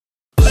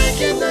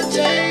in the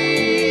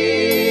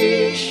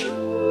day.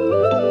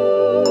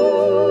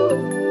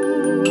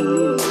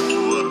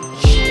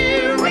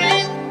 Here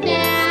and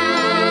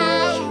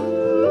now.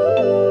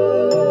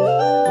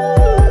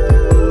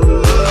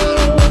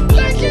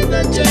 Back in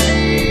the day.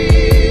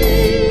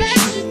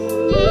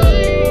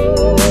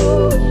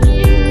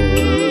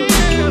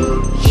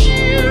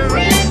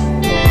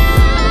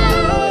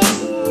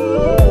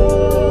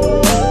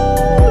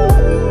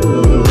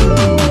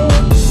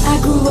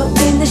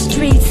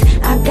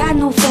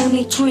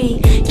 Tree.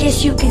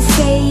 Guess you could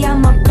say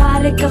I'm a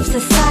product of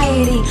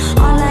society.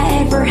 All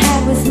I ever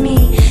had was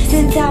me.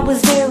 Since I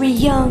was very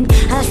young,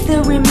 I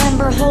still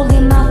remember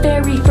holding my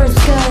very first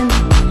gun.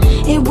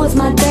 It was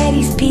my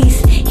daddy's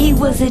piece, he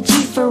was a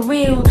G for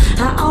real.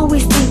 I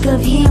always think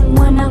of him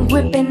when I'm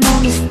gripping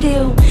on the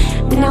steel.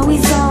 But now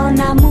he's gone,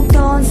 I moved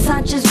on,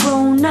 Sancho's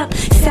grown up.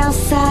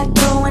 Southside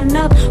growing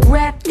up,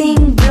 rap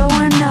thing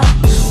blowing up.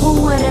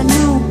 Who would've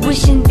knew,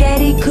 wishing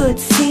daddy could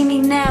see me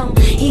now.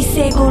 He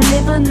said go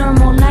live a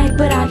normal life,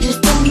 but I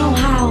just don't know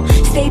how.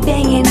 Stay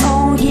banging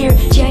all year,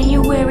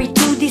 January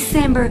to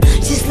December,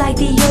 just like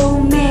the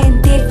old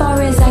man did,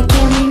 far as I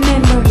can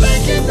remember.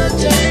 Back in the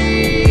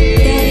day.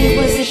 Daddy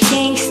was a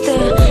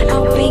gangster,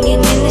 out banging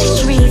in the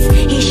streets.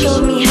 He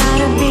showed me how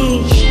to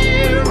be.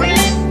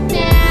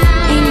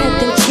 Ain't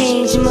nothing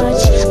changed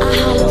much. I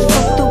holla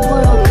fuck the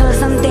world,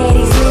 cause I'm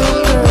daddy's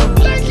little girl.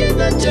 Back in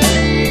the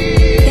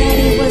day.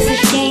 Daddy was a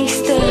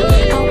gangster,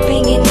 out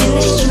banging in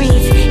the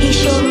streets. He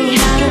showed me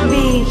how to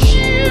be.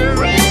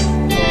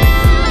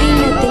 Ain't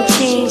nothing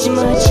changed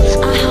much.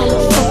 I holla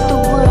fuck the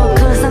world,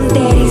 cause I'm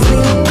daddy's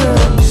little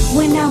girl.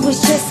 When I was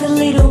just a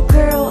little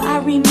girl, I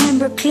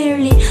remember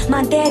clearly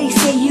my daddy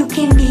said you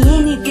can be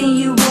anything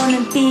you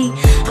wanna be.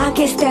 I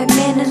guess that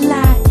meant a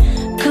lot,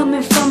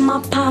 coming from my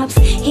pops.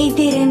 He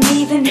didn't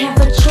even have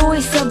a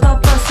choice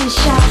about busting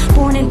shot.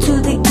 Born into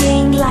the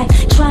gang life,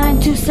 trying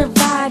to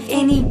survive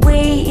any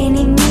way,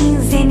 any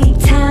means,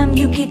 anytime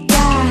you could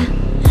die.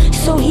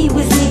 So he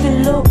was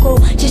living local,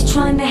 just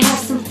trying to have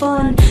some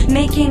fun,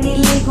 making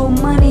illegal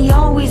money,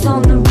 always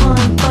on the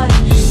run. But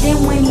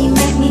then when he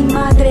met me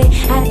madre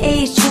at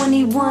age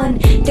 21,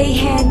 they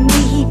had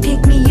me, he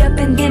picked me up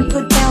and then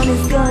put down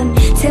his gun.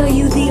 Tell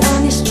you the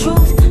honest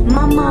truth,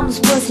 my mom's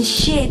wasn't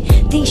shit.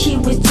 Think she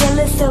was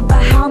jealous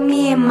about how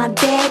me and my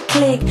dad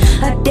clicked.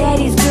 A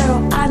daddy's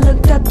girl, I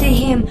looked up to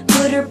him,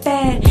 good or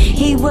bad.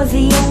 He was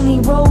the only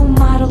role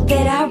model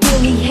that I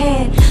really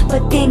had.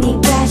 But then he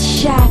got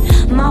shot,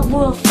 my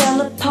world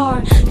fell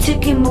apart.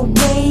 Took him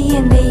away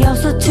and they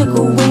also took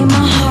away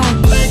my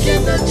heart. Back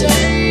in the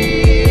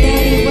day.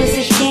 Daddy was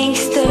a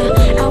gangster,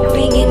 out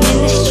banging in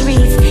the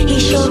streets. He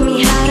showed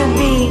me how to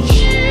be.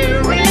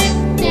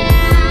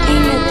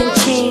 Ain't nothing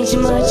changed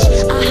much.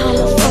 I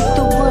holla fuck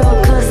the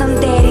world, cause I'm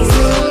daddy's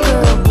little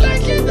girl.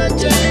 Back in the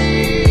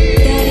day.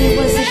 Daddy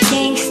was a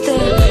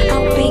gangster,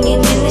 out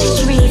banging in the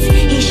streets.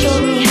 He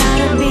showed me how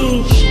to be.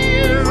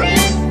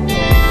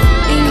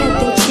 Ain't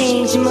nothing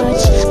changed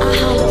much. I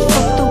holla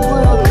fuck the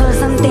world,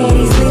 cause I'm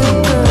daddy's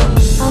little girl.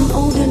 I'm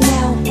older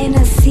now and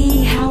I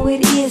see how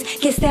it is.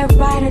 Guess that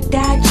ride or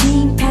die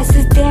gene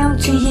passes down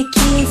to your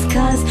kids.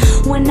 Cause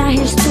when I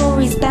hear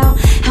stories about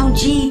how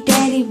G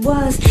daddy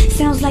was,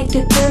 sounds like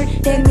the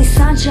dirt that Miss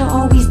Sancho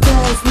always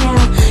does.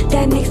 Now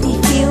that makes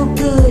me feel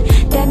good,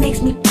 that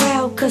makes me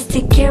proud, cause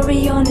to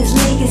carry on his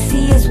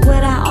legacy is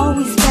what I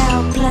always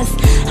vowed. Plus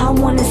I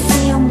wanna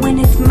see him when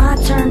it's my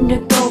turn to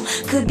go.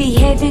 Could be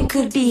heaven,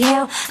 could be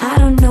hell, I